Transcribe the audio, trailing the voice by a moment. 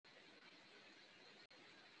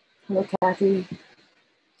Hello, Kathy.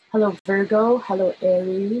 Hello, Virgo. Hello,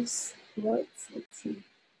 Aries. Let's see.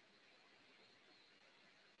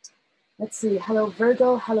 Let's see. Hello,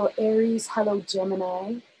 Virgo. Hello, Aries. Hello,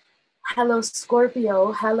 Gemini. Hello,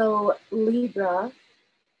 Scorpio. Hello, Libra.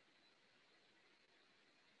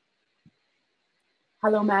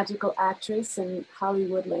 Hello, magical actress in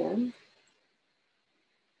Hollywoodland.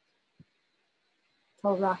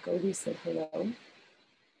 Tell Rocco we said hello.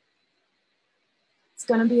 It's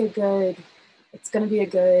gonna be a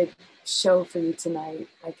good show for you tonight.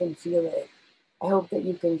 I can feel it. I hope that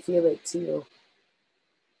you can feel it too.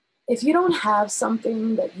 If you don't have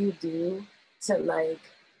something that you do to like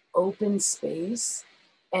open space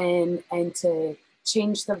and to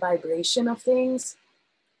change the vibration of things,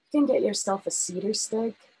 you can get yourself a cedar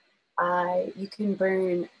stick. You can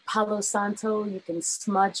burn Palo Santo, you can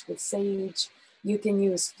smudge with sage, you can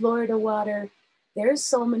use Florida water. There's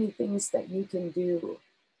so many things that you can do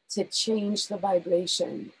to change the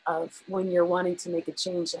vibration of when you're wanting to make a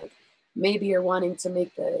change. Like maybe you're wanting to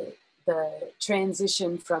make the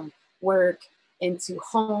transition from work into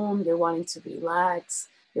home, you're wanting to relax,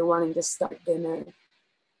 you're wanting to start dinner.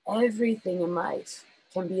 Everything in life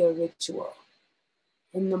can be a ritual.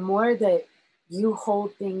 And the more that you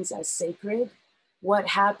hold things as sacred, what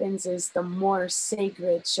happens is the more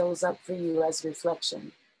sacred shows up for you as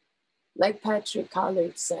reflection. Like Patrick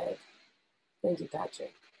Collard said, thank you,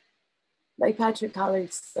 Patrick. Like Patrick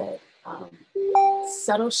Collard said,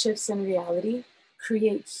 subtle shifts in reality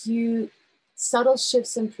create huge, subtle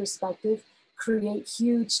shifts in perspective create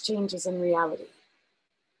huge changes in reality.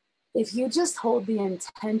 If you just hold the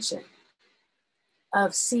intention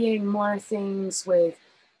of seeing more things with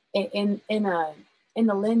in the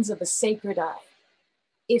lens of a sacred eye,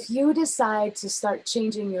 if you decide to start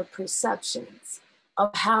changing your perceptions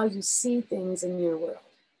of how you see things in your world,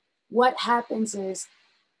 what happens is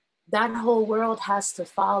that whole world has to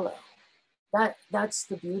follow. That's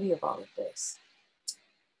the beauty of all of this.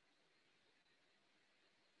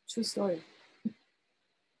 True story.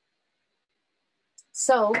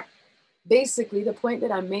 So basically, the point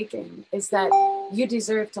that I'm making is that you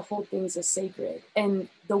deserve to hold things as sacred. And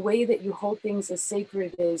the way that you hold things as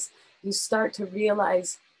sacred is you start to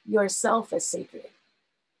realize yourself as sacred.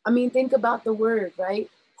 I mean, think about the word, right?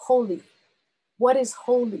 Holy. What is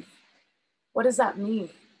holy? What does that mean?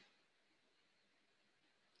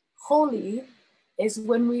 Holy is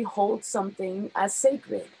when we hold something as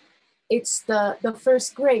sacred. It's the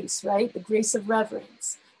first grace, right? The grace of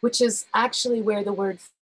reverence, which is actually where the word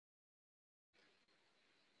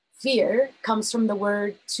fear comes from, the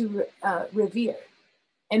word to revere.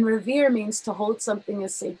 And revere means to hold something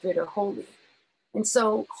as sacred or holy. And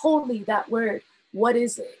so holy, that word, what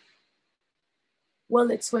is it?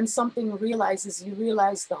 Well, it's when something realizes, you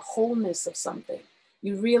realize the wholeness of something.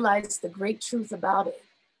 You realize the great truth about it.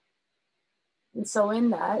 And so in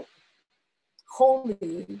that,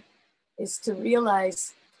 holy is to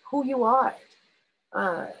realize who you are,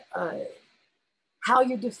 how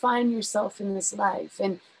you define yourself in this life.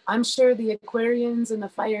 And I'm sure the Aquarians and the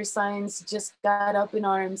fire signs just got up in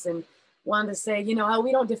arms and wanted to say, you know, how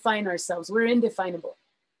we don't define ourselves. We're indefinable.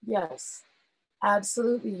 Yes,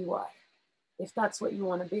 absolutely you are, if that's what you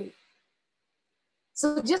want to be.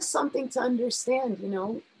 So just something to understand, you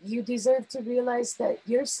know, you deserve to realize that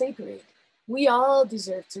you're sacred. We all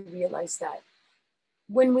deserve to realize that.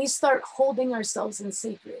 When we start holding ourselves in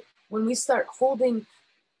sacred, when we start holding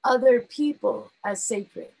other people as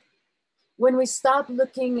sacred, when we stop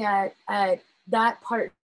looking at that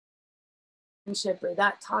partnership or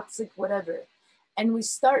that toxic whatever, and we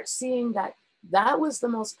start seeing that that was the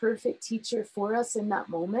most perfect teacher for us in that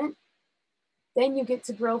moment, then you get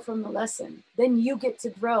to grow from the lesson. Then you get to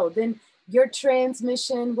grow. Then your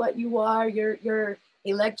transmission, what you are, your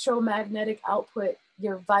electromagnetic output,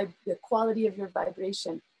 the quality of your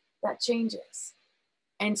vibration, that changes.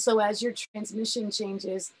 And so as your transmission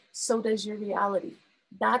changes, so does your reality.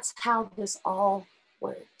 That's how this all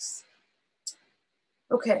works.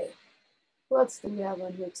 Okay, what else do we have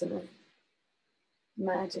on here tonight?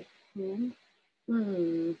 Magic.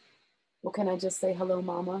 Well, can I just say hello,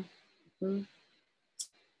 mama?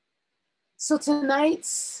 So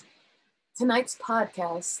tonight's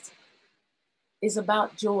podcast is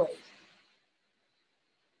about joy.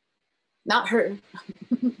 Not her,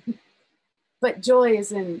 but joy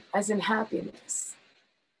as in happiness.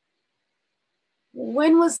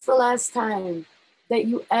 When was the last time that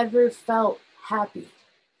you ever felt happy?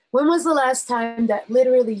 When was the last time that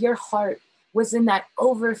literally your heart was in that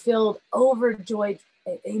overfilled, overjoyed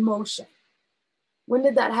emotion? When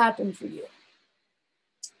did that happen for you?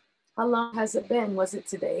 How long has it been? Was it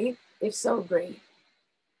today? If so, great.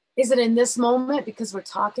 Is it in this moment because we're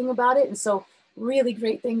talking about it and so really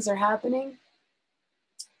great things are happening?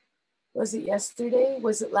 Was it yesterday?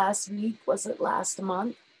 Was it last week? Was it last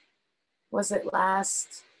month? Was it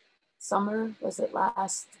last summer? Was it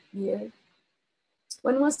last year?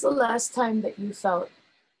 When was the last time that you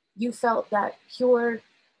felt that pure,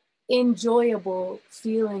 enjoyable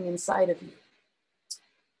feeling inside of you?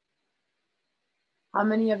 How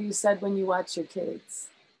many of you said when you watch your kids?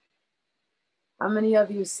 How many of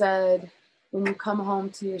you said when you come home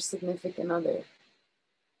to your significant other?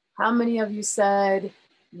 How many of you said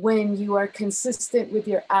when you are consistent with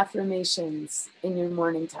your affirmations in your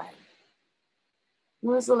morning time?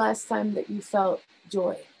 When was the last time that you felt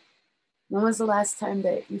joy? When was the last time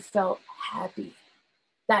that you felt happy?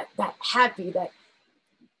 That happy, that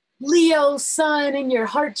Leo sun in your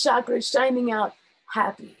heart chakra shining out,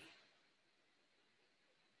 happy.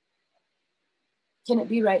 Can it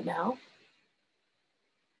be right now?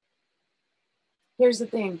 Here's the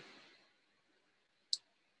thing.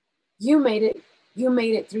 You made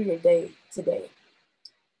it through your day today.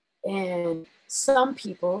 And some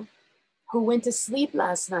people who went to sleep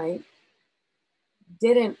last night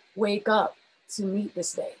didn't wake up to meet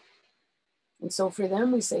this day. And so for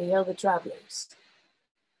them, we say, hail the travelers.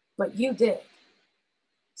 But you did.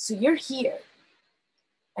 So you're here.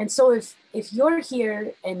 And so if you're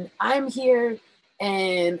here and I'm here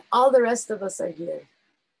and all the rest of us are here,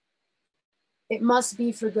 it must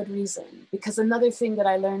be for good reason. Because another thing that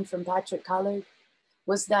I learned from Patrick Collard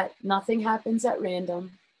was that nothing happens at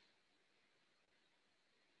random.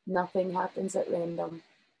 Nothing happens at random.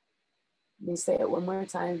 Let me say it one more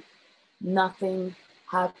time. Nothing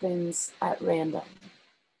happens at random.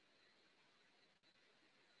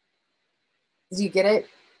 Do you get it?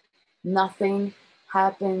 Nothing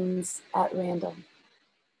happens at random.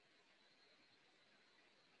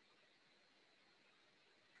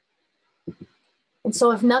 And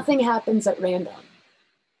so if nothing happens at random,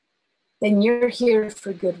 then you're here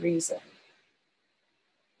for good reason.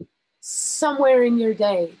 Somewhere in your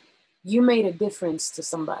day, you made a difference to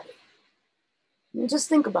somebody. And just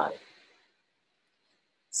think about it.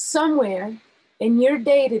 Somewhere in your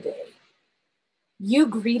day to day, you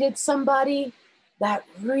greeted somebody that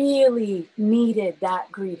really needed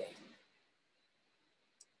that greeting.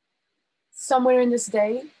 Somewhere in this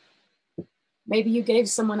day, maybe you gave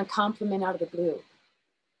someone a compliment out of the blue.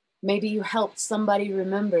 Maybe you helped somebody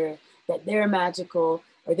remember that they're magical,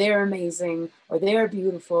 or they're amazing, or they're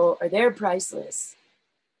beautiful, or they're priceless.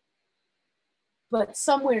 But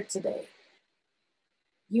somewhere today,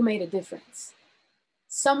 you made a difference.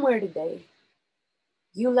 Somewhere today,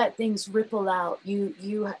 you let things ripple out. You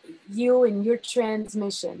and your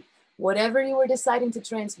transmission, whatever you were deciding to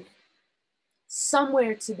transmit,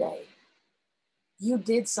 somewhere today, you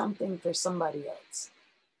did something for somebody else.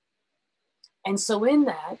 And so in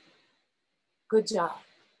that, good job.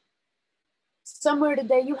 Somewhere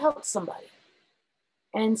today, you helped somebody.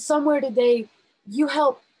 And somewhere today, you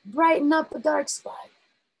helped brighten up a dark spot.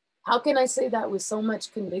 How can I say that with so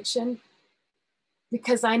much conviction?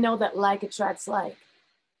 Because I know that like attracts like.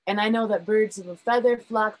 And I know that birds of a feather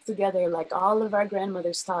flock together like all of our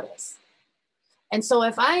grandmothers taught us. And so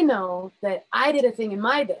if I know that I did a thing in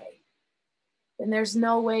my day, then there's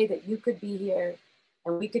no way that you could be here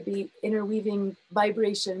and we could be interweaving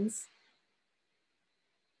vibrations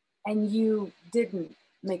and you didn't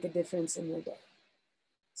make a difference in your day.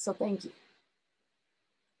 So thank you.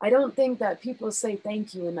 I don't think that people say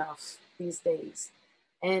thank you enough these days.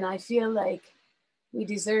 And I feel like we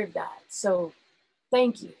deserve that. So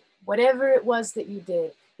thank you. Whatever it was that you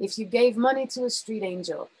did, if you gave money to a street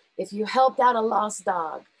angel, if you helped out a lost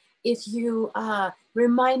dog, if you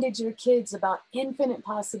reminded your kids about infinite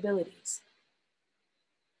possibilities,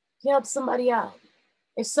 you helped somebody out.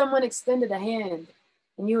 If someone extended a hand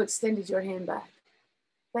and you extended your hand back,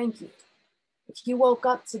 thank you. If you woke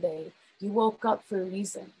up today, you woke up for a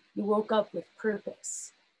reason. You woke up with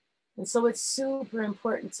purpose. And so it's super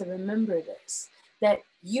important to remember this, that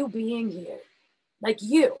you being here, like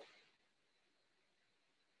you,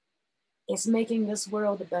 is making this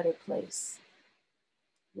world a better place.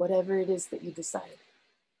 Whatever it is that you decide.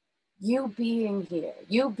 You being here,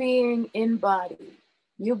 you being embodied,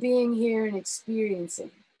 you being here and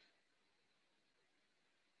experiencing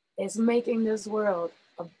is making this world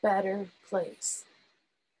a better place.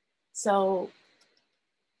 So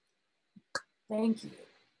thank you.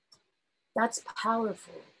 That's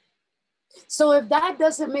powerful. So if that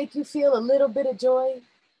doesn't make you feel a little bit of joy,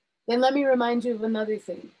 then let me remind you of another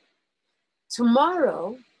thing.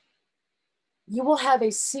 Tomorrow, you will have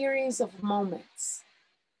a series of moments,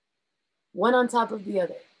 one on top of the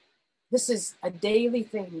other. This is a daily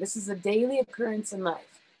thing. This is a daily occurrence in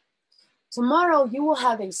life. Tomorrow, you will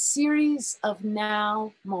have a series of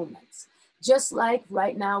now moments. Just like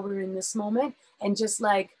right now we're in this moment, and just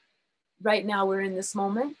like right now we're in this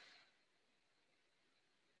moment.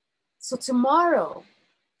 So tomorrow,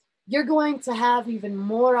 you're going to have even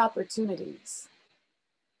more opportunities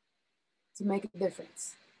to make a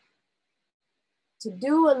difference, to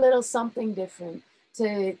do a little something different,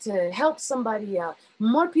 to help somebody out.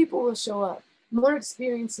 More people will show up. More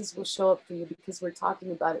experiences will show up for you because we're talking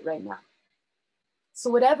about it right now. So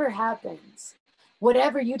whatever happens,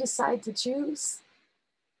 whatever you decide to choose,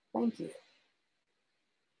 thank you.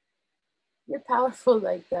 You're powerful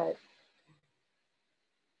like that.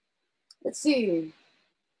 Let's see.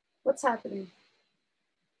 What's happening?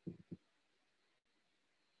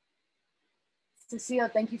 Cecile,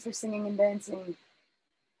 thank you for singing and dancing.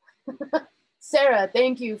 Sarah,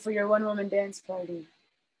 thank you for your one-woman dance party.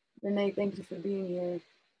 Renee, thank you for being here.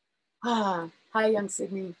 Hi, young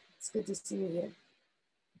Sydney. It's good to see you here.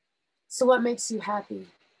 So what makes you happy?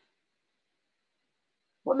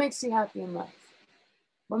 What makes you happy in life?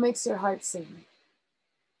 What makes your heart sing?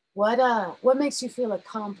 What makes you feel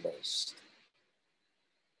accomplished?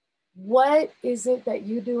 What is it that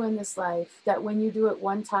you do in this life that when you do it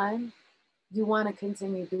one time, you want to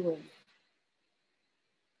continue doing it?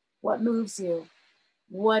 What moves you?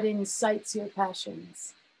 What incites your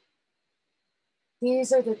passions?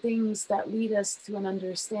 These are the things that lead us to an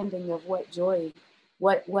understanding of what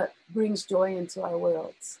brings joy into our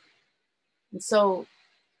worlds. And so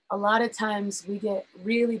a lot of times we get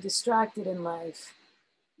really distracted in life,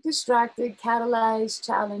 catalyzed,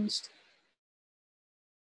 challenged,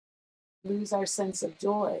 lose our sense of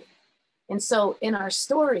joy. And so in our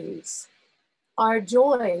stories, our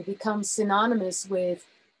joy becomes synonymous with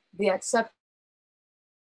the acceptance.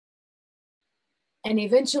 And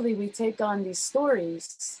eventually we take on these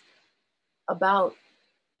stories about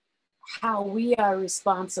how we are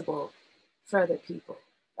responsible for other people,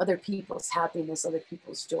 other people's happiness, other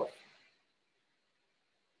people's joy.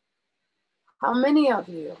 How many of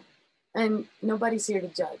you, and nobody's here to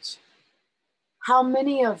judge, how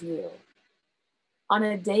many of you on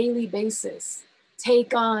a daily basis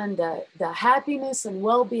take on the happiness and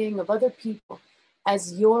well-being of other people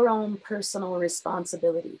as your own personal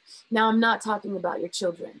responsibility? Now, I'm not talking about your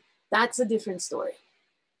children. That's a different story.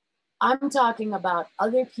 I'm talking about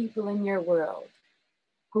other people in your world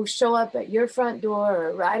who show up at your front door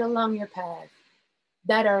or right along your path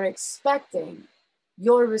that are expecting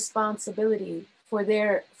your responsibility for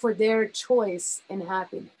their choice in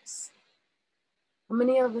happiness. How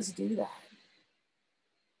many of us do that?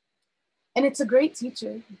 And it's a great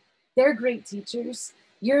teacher. They're great teachers.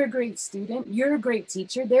 You're a great student. You're a great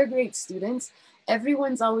teacher. They're great students.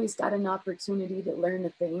 Everyone's always got an opportunity to learn a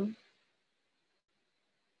thing.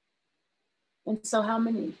 And so how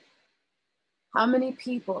many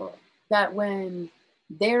people that when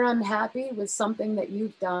they're unhappy with something that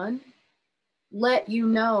you've done, let you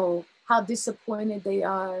know how disappointed they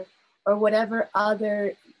are or whatever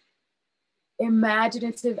other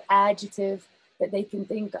imaginative adjective that they can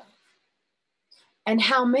think of? And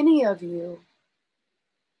how many of you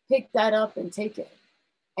pick that up and take it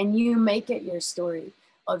and you make it your story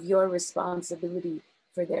of your responsibility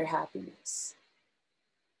for their happiness?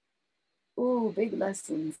 Ooh, big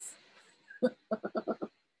lessons.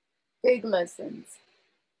 Big lessons.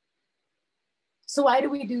 So why do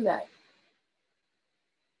we do that?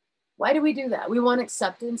 Why do we do that? We want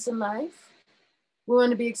acceptance in life. We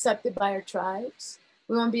want to be accepted by our tribes.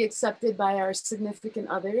 We want to be accepted by our significant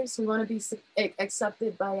others. We want to be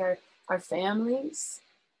accepted by our families.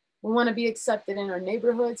 We want to be accepted in our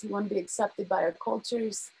neighborhoods. We want to be accepted by our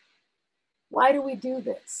cultures. Why do we do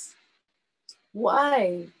this?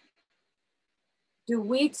 Why do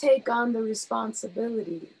we take on the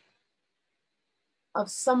responsibility of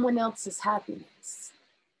someone else's happiness?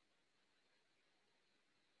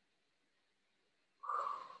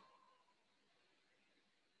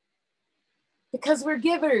 Because we're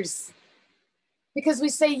givers. Because we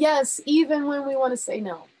say yes, even when we want to say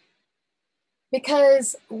no.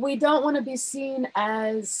 Because we don't want to be seen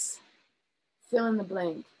as fill in the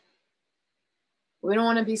blank. We don't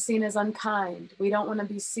want to be seen as unkind. We don't want to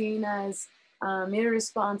be seen as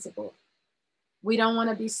irresponsible. We don't want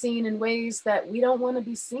to be seen in ways that we don't want to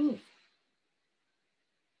be seen.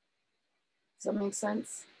 Does that make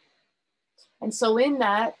sense? And so in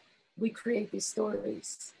that, we create these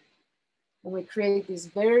stories. And we create these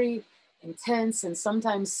very intense and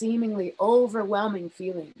sometimes seemingly overwhelming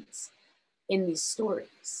feelings in these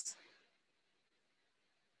stories.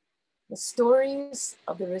 The stories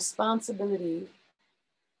of the responsibility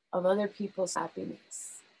of other people's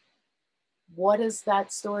happiness. What does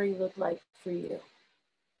that story look like for you?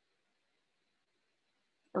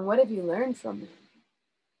 And what have you learned from it?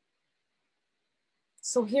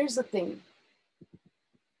 So here's the thing.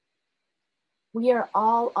 We are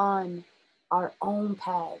all on our own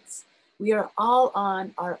paths. We are all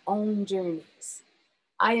on our own journeys.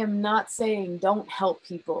 I am not saying don't help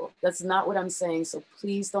people. That's not what I'm saying. So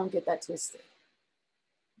please don't get that twisted.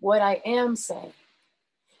 What I am saying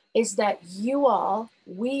is that you all,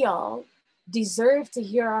 we all deserve to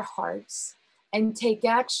hear our hearts and take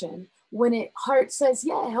action when heart says,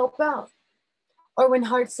 yeah, help out. Or when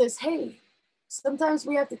heart says, hey, sometimes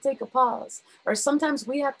we have to take a pause, or sometimes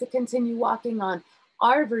we have to continue walking on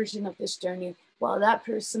our version of this journey while that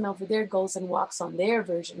person over there goes and walks on their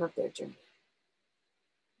version of their journey.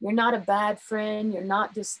 You're not a bad friend. You're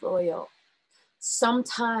not disloyal.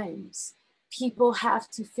 Sometimes people have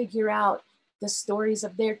to figure out the stories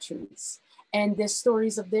of their truths and the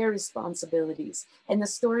stories of their responsibilities and the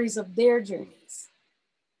stories of their journeys.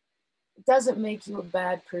 It doesn't make you a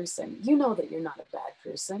bad person. You know that you're not a bad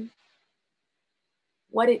person.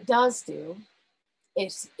 What it does do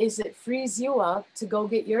is it frees you up to go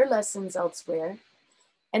get your lessons elsewhere.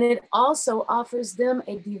 And it also offers them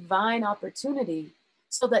a divine opportunity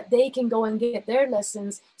so that they can go and get their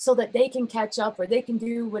lessons, so that they can catch up, or they can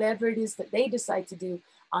do whatever it is that they decide to do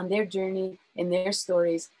on their journey, in their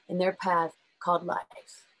stories, in their path called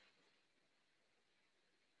life.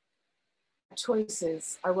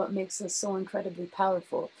 Choices are what makes us so incredibly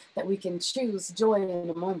powerful, that we can choose joy in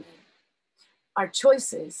a moment. Our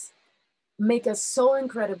choices make us so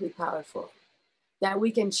incredibly powerful that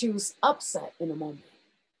we can choose upset in a moment.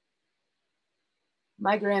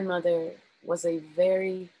 My grandmother was a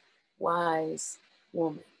very wise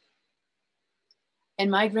woman. And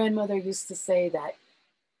my grandmother used to say that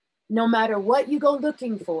no matter what you go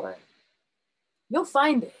looking for, you'll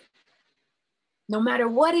find it. No matter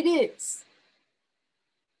what it is.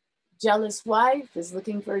 Jealous wife is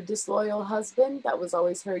looking for a disloyal husband. That was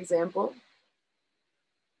always her example.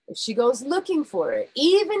 If she goes looking for it,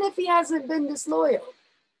 even if he hasn't been disloyal,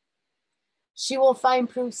 she will find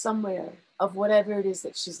proof somewhere of whatever it is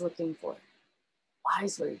that she's looking for.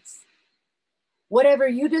 Wise words. Whatever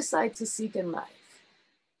you decide to seek in life,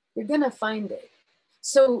 you're going to find it.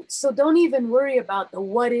 So don't even worry about the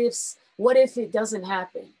what ifs. What if it doesn't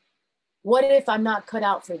happen? What if I'm not cut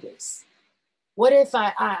out for this? What if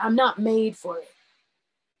I'm not made for it?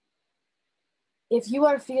 If you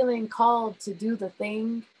are feeling called to do the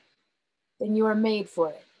thing, then you are made for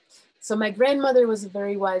it. So my grandmother was a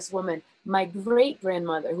very wise woman. My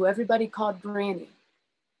great-grandmother, who everybody called Granny,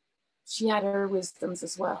 she had her wisdoms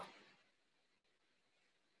as well.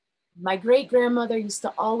 My great-grandmother used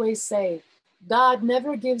to always say, God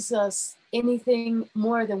never gives us anything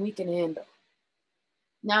more than we can handle.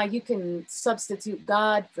 Now you can substitute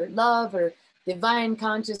God for love or divine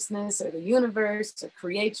consciousness or the universe or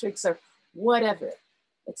creatrix or whatever.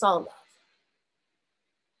 It's all love.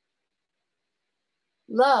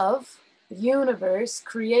 Love, the universe,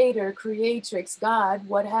 creator, creatrix, God,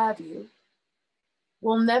 what have you,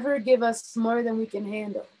 will never give us more than we can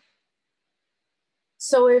handle.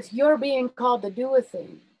 So if you're being called to do a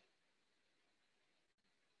thing,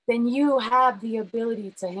 then you have the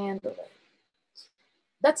ability to handle it.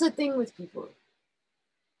 That's the thing with people.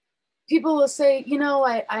 People will say, you know,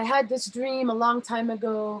 I had this dream a long time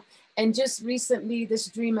ago, and just recently this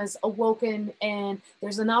dream has awoken and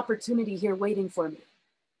there's an opportunity here waiting for me.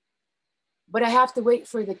 But I have to wait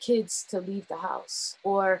for the kids to leave the house,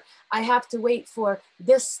 or I have to wait for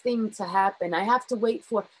this thing to happen. I have to wait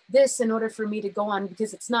for this in order for me to go on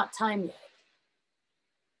because it's not time yet.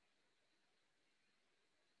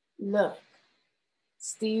 Look,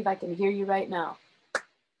 Steve, I can hear you right now.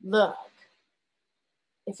 Look,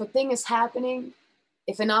 if a thing is happening,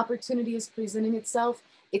 if an opportunity is presenting itself,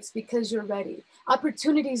 it's because you're ready.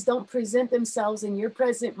 Opportunities don't present themselves in your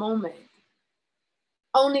present moment,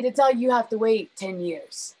 only to tell you have to wait 10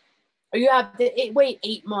 years, or you have to wait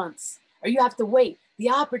 8 months, or you have to wait. The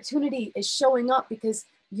opportunity is showing up because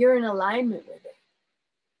you're in alignment with it.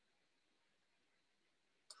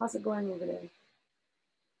 How's it going over there?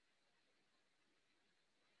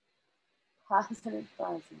 Positive.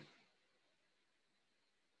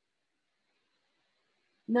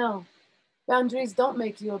 No, boundaries don't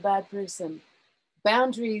make you a bad person.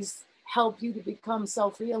 Boundaries help you to become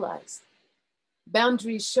self-realized.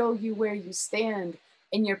 Boundaries show you where you stand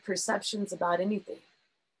in your perceptions about anything.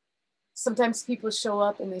 Sometimes people show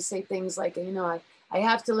up and they say things like, you know, I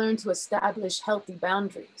have to learn to establish healthy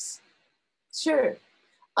boundaries. Sure,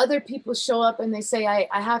 Other people show up and they say,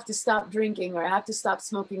 I have to stop drinking, or I have to stop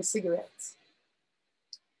smoking cigarettes.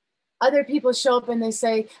 Other people show up and they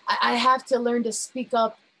say, I have to learn to speak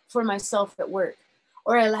up for myself at work,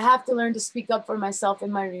 or I have to learn to speak up for myself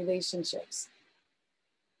in my relationships.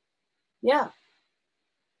 Yeah,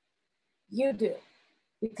 you do,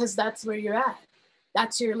 because that's where you're at.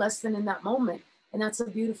 That's your lesson in that moment. And that's a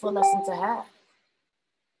beautiful lesson to have.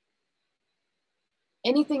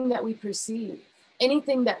 Anything that we perceive,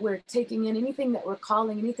 anything that we're taking in, anything that we're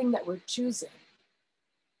calling, anything that we're choosing,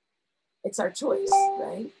 it's our choice,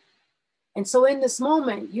 right? And so in this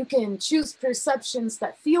moment, you can choose perceptions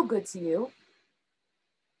that feel good to you.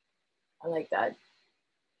 I like that.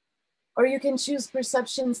 Or you can choose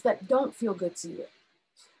perceptions that don't feel good to you.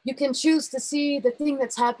 You can choose to see the thing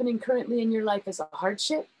that's happening currently in your life as a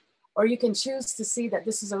hardship, or you can choose to see that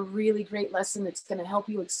this is a really great lesson that's going to help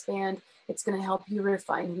you expand. It's going to help you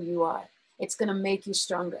refine who you are. It's going to make you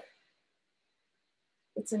stronger.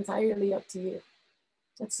 It's entirely up to you.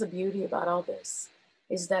 That's the beauty about all this,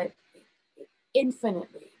 is that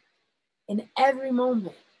infinitely, in every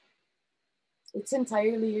moment, it's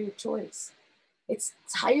entirely your choice. It's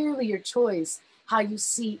entirely your choice how you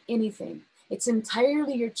see anything. It's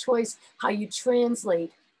entirely your choice how you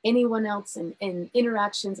translate anyone else in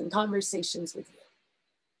interactions and conversations with you.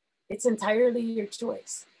 It's entirely your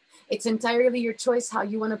choice. It's entirely your choice how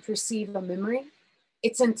you want to perceive a memory.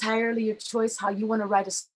 It's entirely your choice how you want to write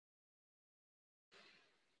a story.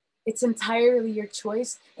 It's entirely your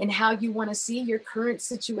choice and how you want to see your current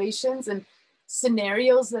situations and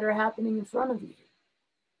scenarios that are happening in front of you.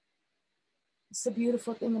 It's the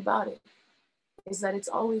beautiful thing about it, is that it's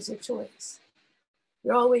always your choice.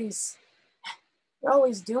 You're always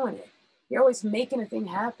doing it. You're always making a thing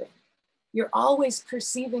happen. You're always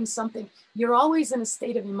perceiving something. You're always in a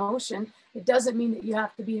state of emotion. It doesn't mean that you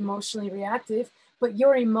have to be emotionally reactive, but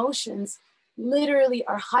your emotions literally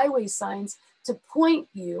are highway signs to point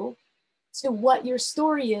you to what your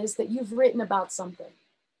story is that you've written about something.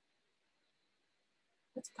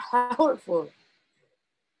 It's powerful.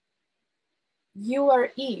 You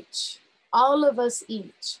are each, all of us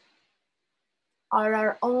each, are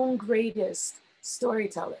our own greatest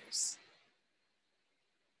storytellers.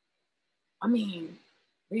 I mean,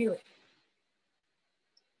 really.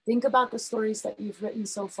 Think about the stories that you've written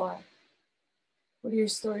so far. What do your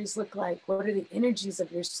stories look like? What are the energies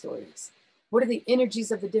of your stories? What are the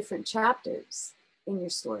energies of the different chapters in your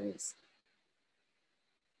stories?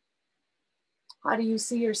 How do you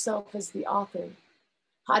see yourself as the author?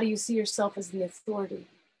 How do you see yourself as the authority?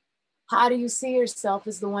 How do you see yourself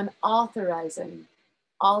as the one authorizing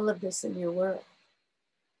all of this in your world?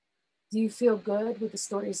 Do you feel good with the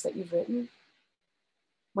stories that you've written?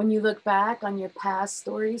 When you look back on your past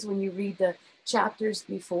stories, when you read the chapters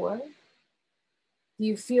before, do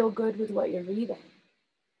you feel good with what you're reading?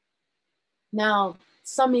 Now,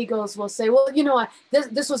 some egos will say, well, you know,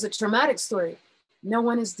 this was a traumatic story. No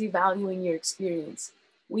one is devaluing your experience.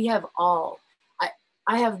 We have all.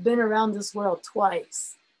 I have been around this world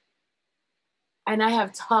twice. And I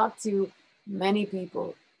have talked to many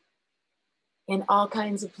people in all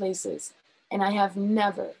kinds of places. And I have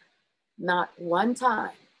never, not one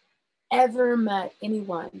time, ever met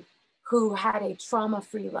anyone who had a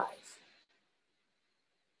trauma-free life.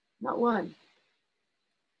 Not one.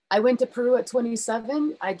 I went to Peru at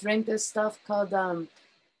 27. I drank this stuff called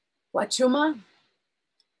Huachuma.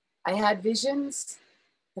 I had visions.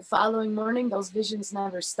 The following morning, those visions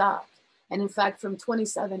never stopped. And in fact, from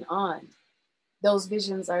 27 on, those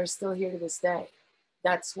visions are still here to this day.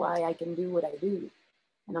 That's why I can do what I do.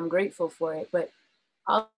 And I'm grateful for it. But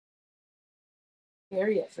I'll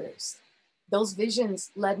scary at first. Those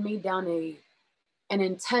visions led me down an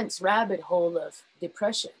intense rabbit hole of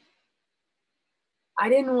depression. I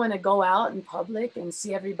didn't want to go out in public and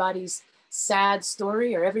see everybody's sad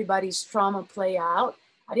story or everybody's trauma play out.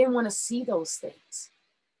 I didn't want to see those things.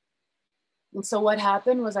 And so what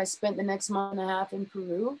happened was I spent the next month and a half in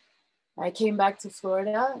Peru. I came back to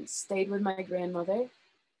Florida and stayed with my grandmother.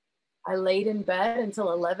 I laid in bed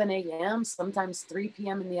until 11 a.m., sometimes 3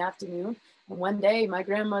 p.m. in the afternoon. And one day my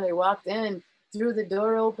grandmother walked in, threw the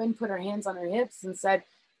door open, put her hands on her hips and said,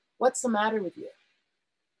 "What's the matter with you?"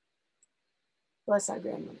 Bless our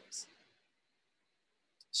grandmothers.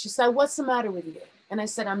 She said, "What's the matter with you?" And I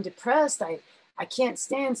said, "I'm depressed. I can't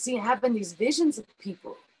stand having these visions of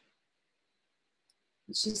people."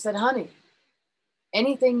 And she said, "Honey,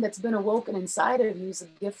 anything that's been awoken inside of you is a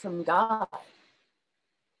gift from God."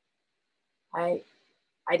 I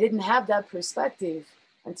didn't have that perspective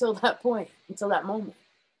until that point, until that moment.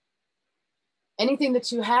 Anything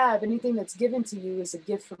that you have, anything that's given to you is a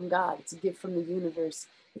gift from God. It's a gift from the universe.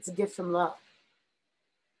 It's a gift from love.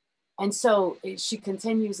 And so she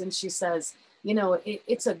continues and she says, you know,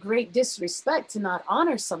 it's a great disrespect to not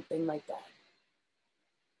honor something like that.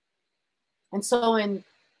 And so in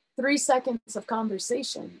 3 seconds of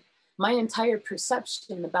conversation, my entire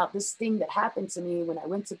perception about this thing that happened to me when I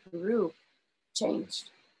went to Peru changed.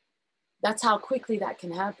 That's how quickly that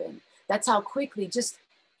can happen. That's how quickly, just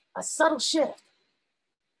a subtle shift,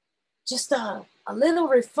 just a little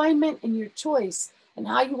refinement in your choice and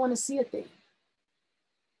how you want to see a thing.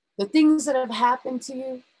 The things that have happened to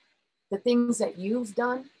you, the things that you've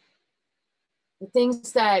done, the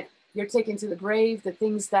things that you're taking to the grave, the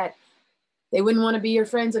things that they wouldn't want to be your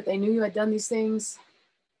friends if they knew you had done these things,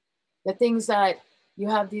 the things that you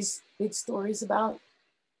have these big stories about.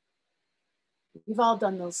 We've all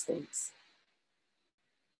done those things.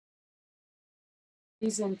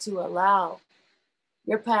 Reason to allow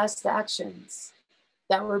your past actions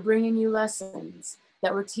that were bringing you lessons,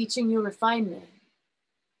 that were teaching you refinement.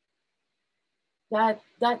 That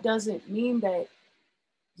doesn't mean that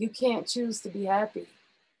you can't choose to be happy.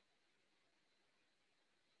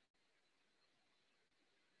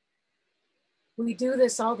 We do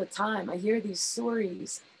this all the time. I hear these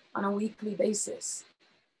stories on a weekly basis.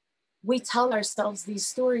 We tell ourselves these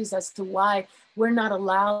stories as to why we're not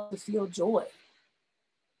allowed to feel joy.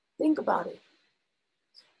 Think about it.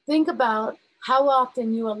 Think about how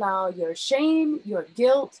often you allow your shame, your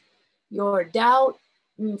guilt, your doubt,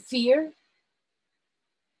 and fear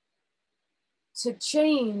to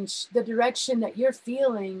change the direction that you're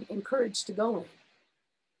feeling encouraged to go in.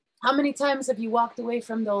 How many times have you walked away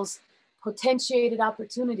from those potentiated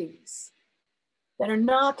opportunities that are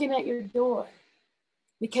knocking at your door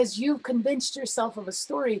because you've convinced yourself of a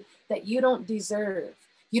story that you don't deserve?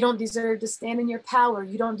 You don't deserve to stand in your power.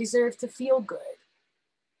 You don't deserve to feel good.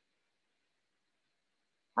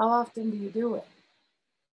 How often do you do it?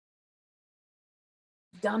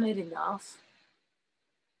 Done it enough?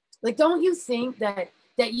 Like, don't you think that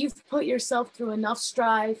you've put yourself through enough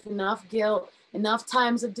strife, enough guilt, enough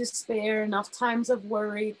times of despair, enough times of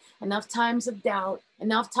worry, enough times of doubt,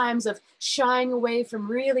 enough times of shying away from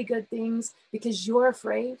really good things because you're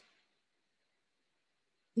afraid?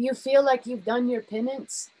 Do you feel like you've done your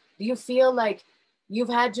penance? Do you feel like you've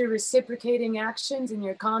had your reciprocating actions and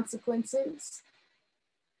your consequences?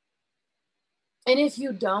 And if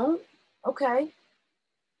you don't, okay.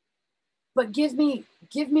 But give me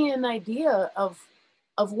an idea of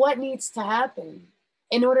what needs to happen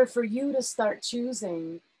in order for you to start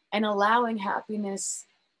choosing and allowing happiness,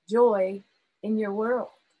 joy in your world.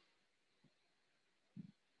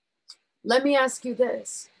 Let me ask you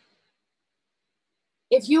this.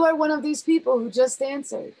 If you are one of these people who just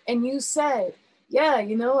answered and you said, yeah,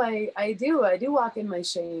 you know, I do walk in my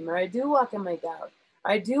shame, or I do walk in my doubt,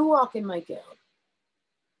 or I do walk in my guilt.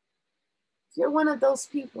 If you're one of those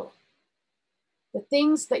people, the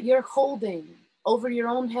things that you're holding over your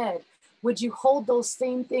own head, would you hold those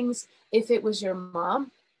same things if it was your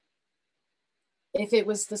mom? If it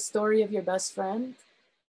was the story of your best friend?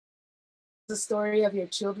 The story of your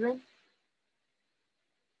children?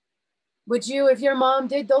 Would you, if your mom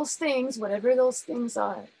did those things, whatever those things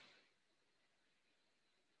are,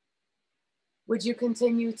 would you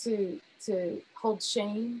continue to hold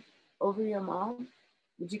shame over your mom?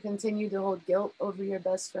 Would you continue to hold guilt over your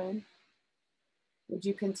best friend? Would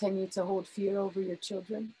you continue to hold fear over your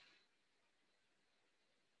children?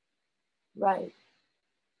 Right.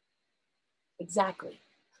 Exactly.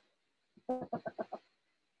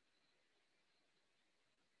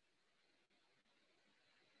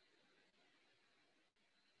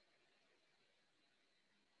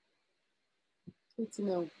 Good to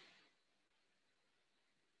know.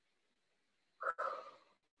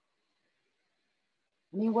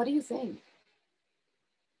 I mean, what do you think?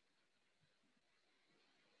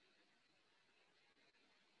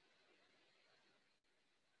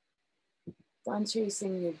 Done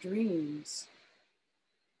chasing your dreams.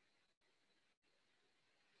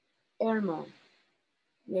 Irma,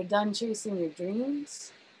 you're done chasing your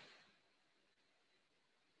dreams?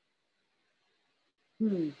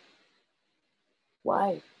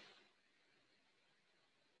 Why?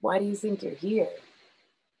 Why do you think you're here?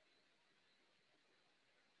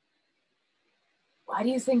 Why do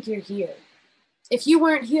you think you're here? If you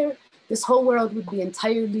weren't here, this whole world would be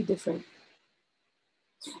entirely different.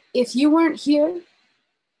 If you weren't here,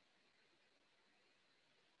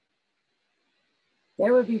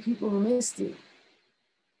 there would be people who missed you.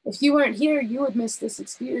 If you weren't here, you would miss this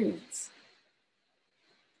experience.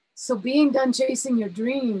 So being done chasing your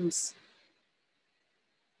dreams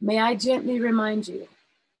May I gently remind you,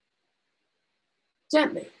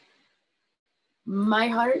 gently, my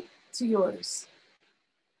heart to yours.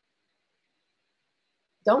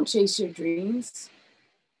 Don't chase your dreams.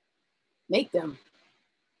 Make them.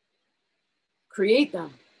 Create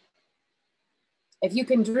them. If you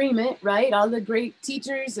can dream it, right? All the great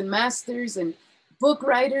teachers and masters and book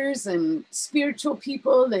writers and spiritual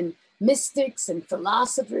people and mystics and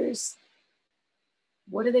philosophers,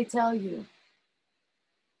 what do they tell you?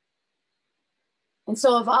 And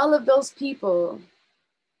so if all of those people,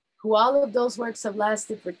 who all of those works have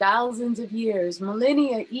lasted for thousands of years,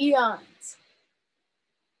 millennia, eons,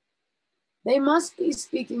 they must be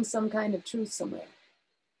speaking some kind of truth somewhere.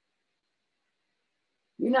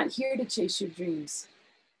 You're not here to chase your dreams.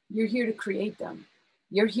 You're here to create them.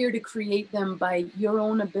 You're here to create them by your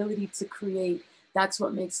own ability to create. That's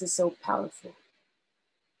what makes it so powerful.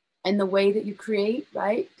 And the way that you create,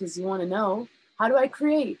 right? Because you want to know, how do I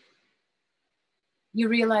create? You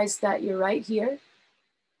realize that you're right here.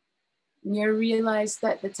 And you realize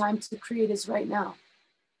that the time to create is right now.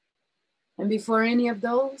 And before any of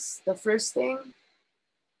those, the first thing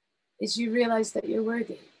is you realize that you're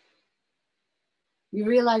worthy. You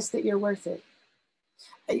realize that you're worth it.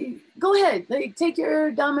 Go ahead, like, take your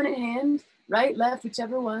dominant hand, right, left,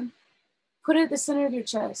 whichever one. Put it at the center of your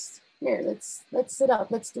chest. Here, let's sit up.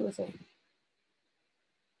 Let's do a thing.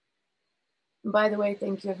 And by the way,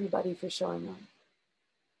 thank you everybody for showing up.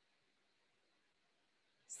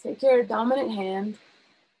 Take your dominant hand,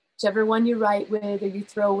 whichever one you write with or you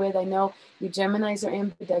throw with. I know you Geminis are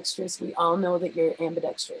ambidextrous. We all know that you're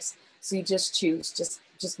ambidextrous. So you just choose,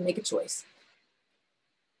 just make a choice.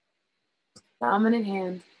 Dominant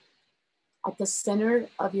hand at the center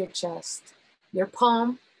of your chest. Your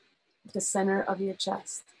palm at the center of your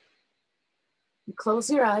chest. You close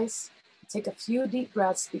your eyes, take a few deep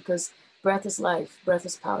breaths because breath is life, breath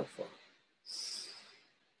is powerful.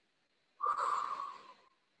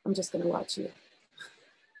 I'm just gonna watch you.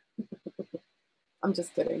 I'm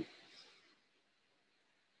just kidding.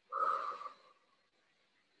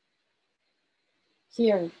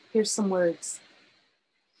 Here's some words.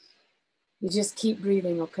 You just keep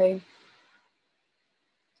breathing, okay?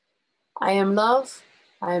 I am love,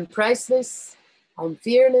 I am priceless, I'm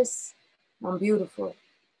fearless, I'm beautiful.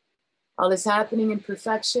 All is happening in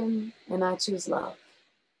perfection, and I choose love.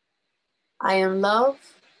 I am love,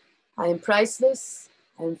 I am priceless,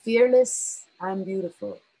 I am fearless, I am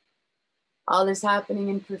beautiful. All is happening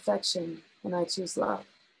in perfection, and I choose love.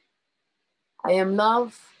 I am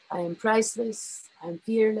love, I am priceless, I am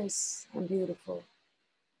fearless, I'm beautiful.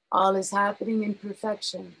 All is happening in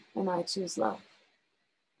perfection, and I choose love.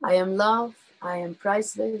 I am love, I am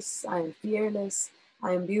priceless, I am fearless,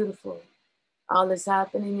 I am beautiful. All is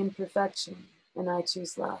happening in perfection, and I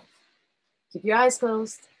choose love. Keep your eyes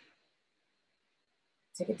closed.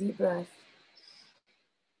 Take a deep breath.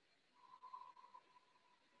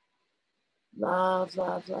 Love,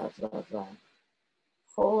 love, love, love, love.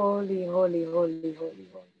 Holy, holy, holy, holy,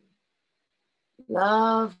 holy.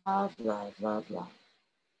 Love, love, love, love, love.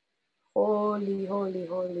 Holy, holy,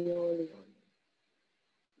 holy, holy, holy.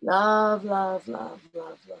 Love, love, love,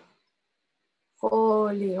 love, love.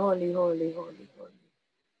 Holy, holy, holy, holy, holy.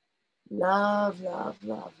 Love, love,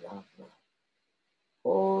 love, love, love.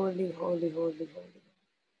 Holy, holy, holy, holy.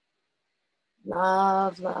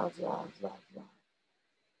 Love, love, love, love, love.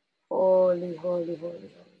 Holy, holy, holy, holy.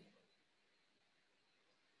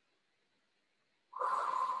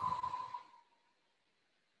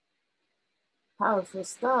 Powerful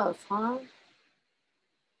stuff, huh?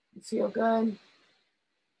 You feel good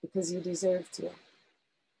because you deserve to.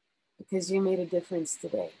 Because you made a difference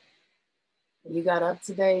today. You got up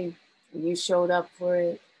today and you showed up for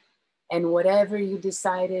it. And whatever you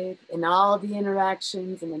decided and all the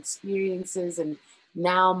interactions and experiences and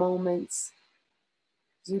now moments,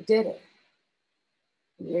 you did it.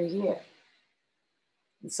 You're here.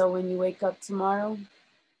 And so when you wake up tomorrow,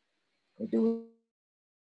 go do it.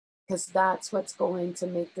 Because that's what's going to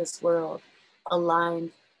make this world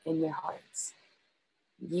aligned in your hearts.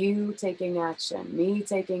 You taking action, me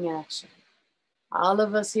taking action. All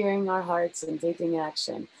of us hearing our hearts and taking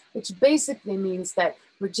action, which basically means that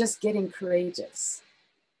we're just getting courageous.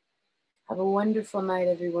 Have a wonderful night,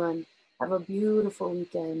 everyone. Have a beautiful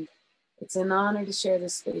weekend. It's an honor to share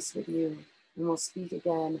this space with you, and we'll speak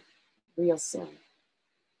again real soon.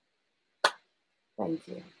 Thank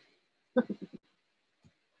you.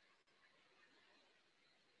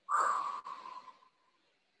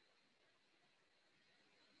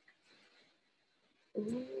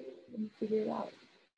 Ooh, let me figure it out.